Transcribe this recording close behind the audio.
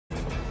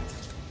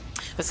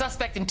The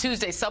suspect in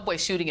Tuesday's subway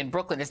shooting in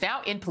Brooklyn is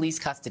now in police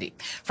custody.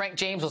 Frank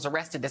James was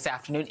arrested this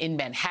afternoon in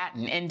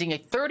Manhattan, ending a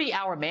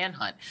 30-hour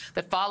manhunt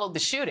that followed the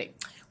shooting,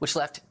 which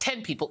left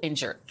 10 people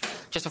injured.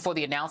 Just before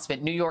the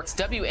announcement, New York's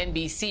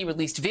WNBC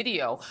released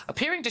video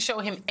appearing to show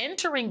him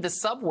entering the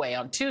subway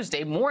on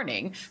Tuesday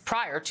morning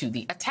prior to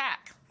the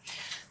attack.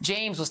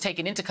 James was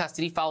taken into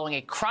custody following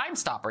a Crime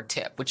Stopper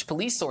tip, which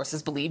police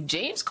sources believe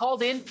James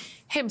called in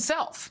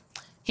himself.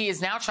 He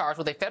is now charged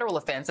with a federal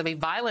offense of a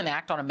violent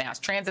act on a mass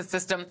transit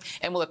system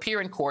and will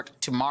appear in court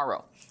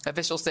tomorrow.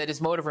 Officials said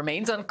his motive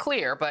remains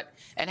unclear,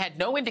 and had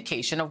no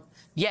indication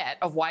yet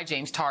of why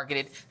James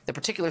targeted the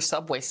particular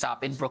subway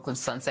stop in Brooklyn's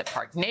Sunset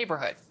Park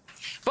neighborhood.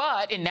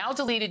 But in now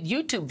deleted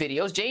YouTube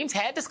videos, James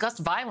had discussed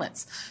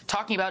violence,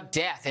 talking about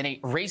death in a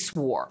race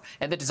war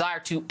and the desire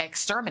to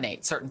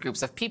exterminate certain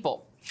groups of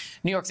people.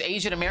 New York's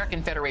Asian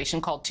American Federation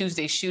called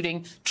Tuesday's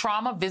shooting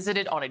trauma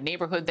visited on a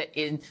neighborhood that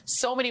in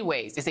so many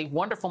ways is a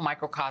wonderful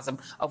microcosm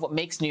of what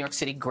makes New York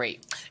City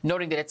great,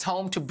 noting that it's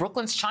home to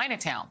Brooklyn's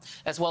Chinatown,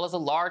 as well as a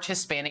large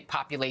Hispanic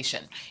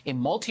population, a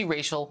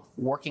multiracial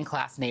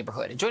working-class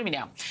neighborhood. And joining me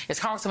now is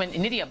Congresswoman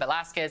Nydia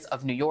Velazquez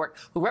of New York,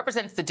 who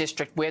represents the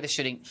district where the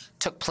shooting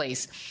took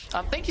place.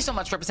 Thank you so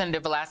much,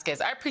 Representative Velazquez.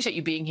 I appreciate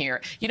you being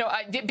here. You know,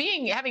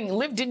 having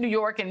lived in New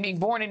York and being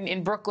born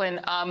in Brooklyn,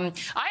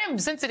 I am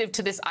sensitive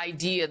to this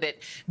idea that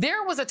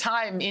there was a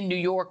time in New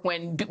York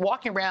when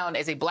walking around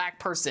as a black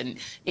person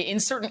in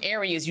certain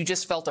areas, you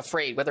just felt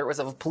afraid, whether it was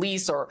of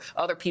police or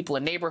other people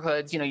in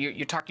neighborhoods. You know,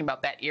 you're talking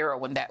about that era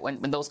when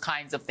those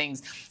kinds of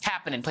things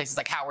happen in places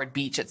like Howard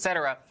Beach, et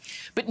cetera.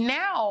 But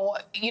now,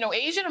 you know,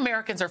 Asian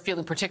Americans are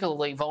feeling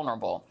particularly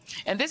vulnerable.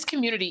 And this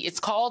community, it's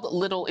called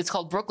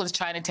Brooklyn's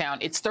Chinatown.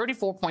 It's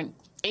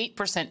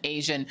 34.8%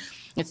 Asian.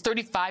 It's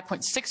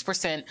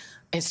 35.6%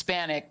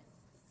 Hispanic.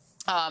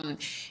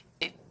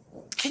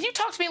 Can you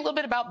talk to me a little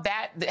bit about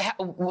that,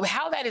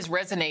 how that is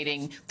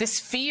resonating, this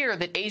fear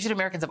that Asian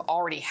Americans have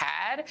already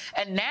had,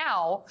 and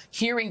now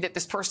hearing that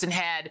this person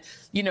had,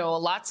 you know,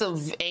 lots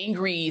of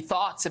angry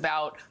thoughts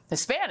about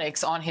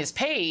Hispanics on his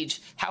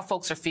page, how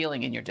folks are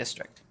feeling in your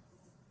district?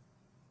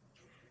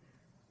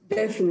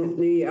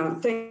 Definitely.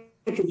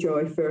 Thank you,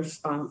 Joy,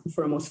 first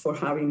foremost for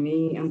having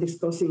me and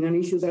discussing an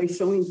issue that is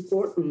so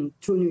important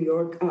to New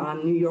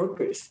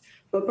Yorkers,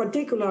 but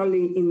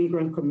particularly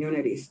immigrant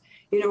communities.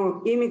 You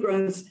know,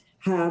 immigrants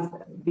have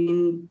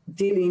been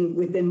dealing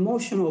with the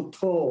emotional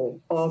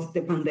toll of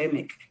the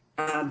pandemic.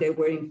 They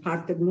were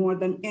impacted more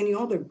than any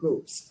other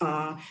groups,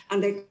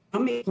 and the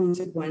economic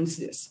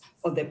consequences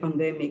of the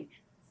pandemic.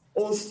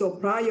 Also,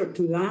 prior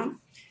to that,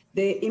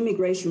 the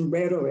immigration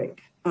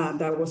rhetoric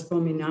that was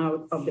coming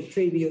out of the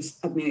previous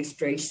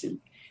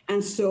administration.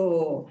 And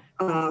so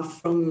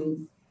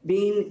from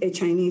being a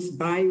Chinese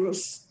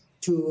virus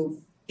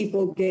to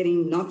people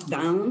getting knocked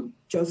down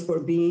just for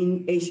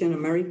being Asian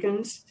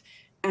Americans.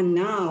 And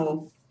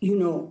now, you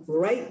know,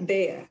 right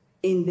there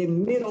in the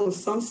middle of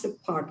Sunset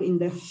Park, in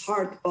the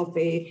heart of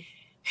a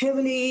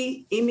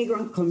heavily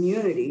immigrant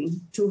community,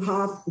 to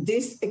have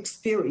this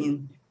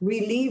experience,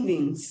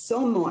 relieving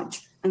so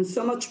much and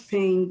so much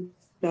pain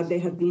that they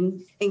have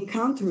been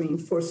encountering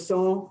for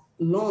so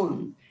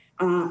long.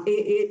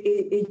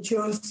 It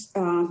just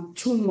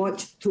too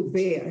much to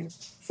bear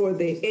for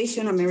the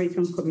Asian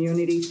American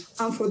community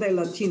and for the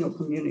Latino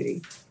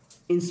community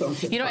in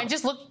Sunset Park. You know, and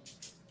just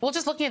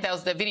looking at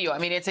that video, I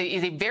mean, it's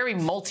a very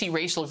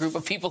multiracial group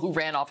of people who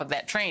ran off of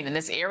that train in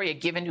this area,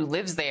 given who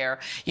lives there.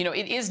 You know,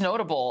 it is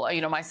notable. You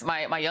know,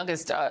 my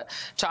youngest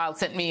child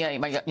sent me,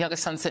 my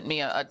youngest son sent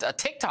me a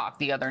TikTok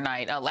the other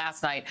night,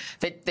 last night,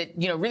 that,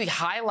 you know, really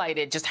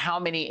highlighted just how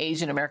many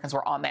Asian Americans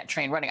were on that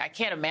train running. I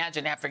can't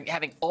imagine after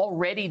having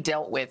already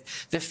dealt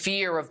with the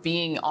fear of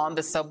being on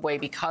the subway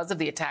because of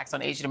the attacks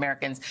on Asian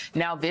Americans.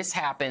 Now this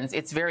happens.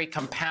 It's very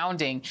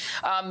compounding.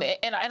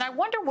 And I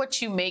wonder what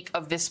you make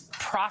of this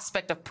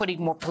prospect of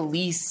putting more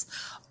police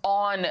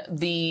on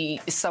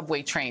the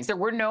subway trains. There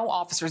were no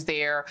officers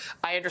there.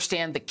 I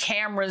understand the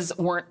cameras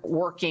weren't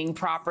working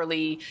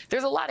properly.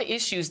 There's a lot of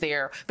issues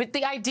there. But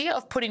the idea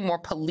of putting more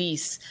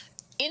police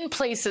in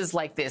places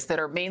like this that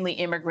are mainly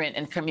immigrant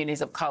and communities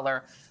of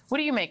color, what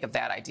do you make of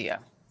that idea?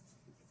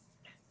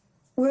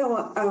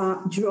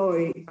 Well,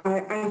 Joy,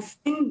 I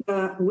think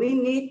that we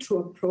need to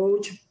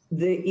approach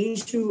the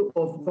issue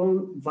of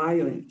gun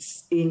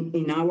violence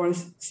in our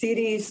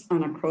cities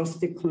and across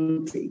the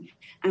country.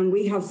 And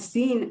we have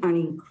seen an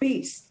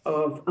increase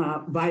of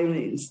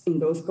violence in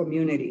those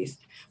communities.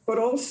 But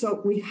also,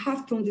 we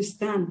have to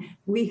understand,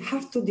 we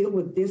have to deal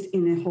with this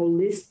in a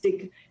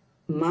holistic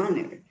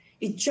manner.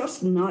 It's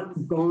just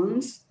not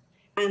guns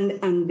and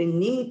the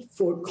need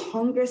for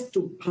Congress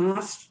to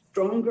pass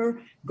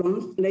stronger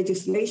gun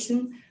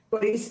legislation,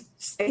 but it's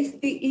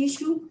safety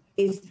issue,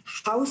 it's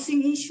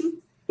housing issue,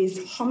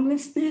 is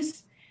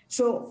homelessness.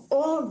 So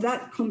all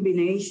that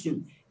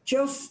combination,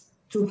 just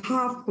to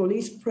have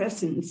police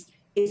presence,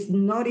 is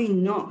not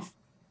enough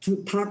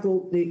to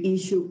tackle the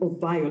issue of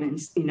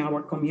violence in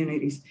our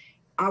communities,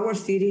 our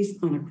cities,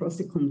 and across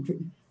the country.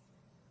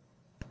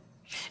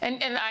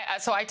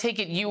 So I take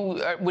it you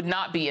would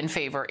not be in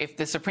favor if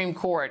the Supreme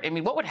Court, I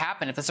mean, what would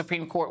happen if the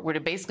Supreme Court were to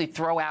basically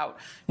throw out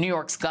New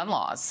York's gun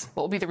laws?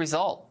 What would be the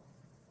result?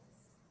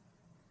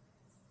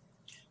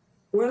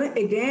 Well,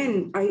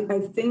 again, I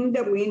think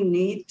that we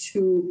need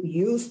to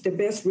use the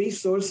best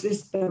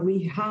resources that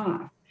we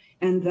have.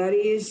 And that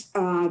is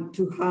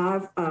to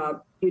have,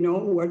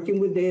 working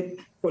with the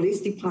police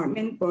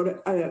department,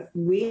 but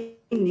we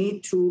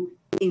need to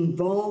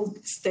involve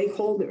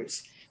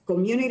stakeholders,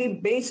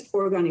 community-based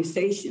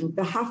organizations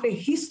that have a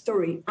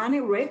history and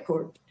a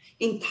record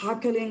in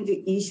tackling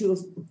the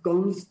issues of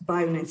gun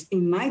violence.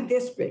 In my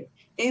district,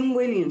 in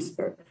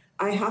Williamsburg,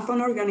 I have an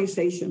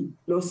organization,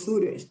 Los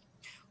Sures,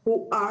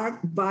 who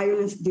are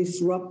violence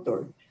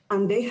disruptors,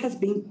 and they have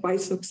been quite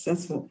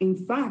successful. In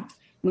fact,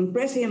 when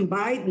President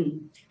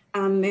Biden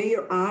and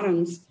Mayor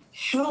Adams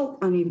held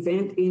an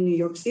event in New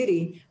York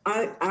City,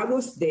 I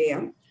was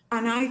there,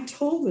 and I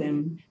told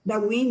them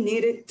that we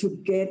needed to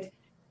get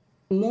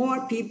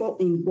more people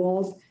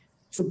involved,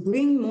 to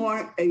bring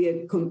more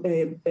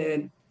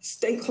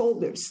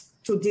stakeholders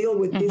to deal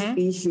with this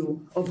issue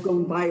of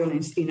gun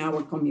violence in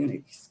our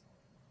communities.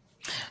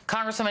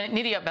 Congresswoman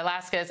Nydia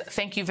Velazquez,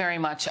 thank you very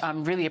much.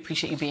 Really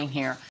appreciate you being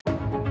here.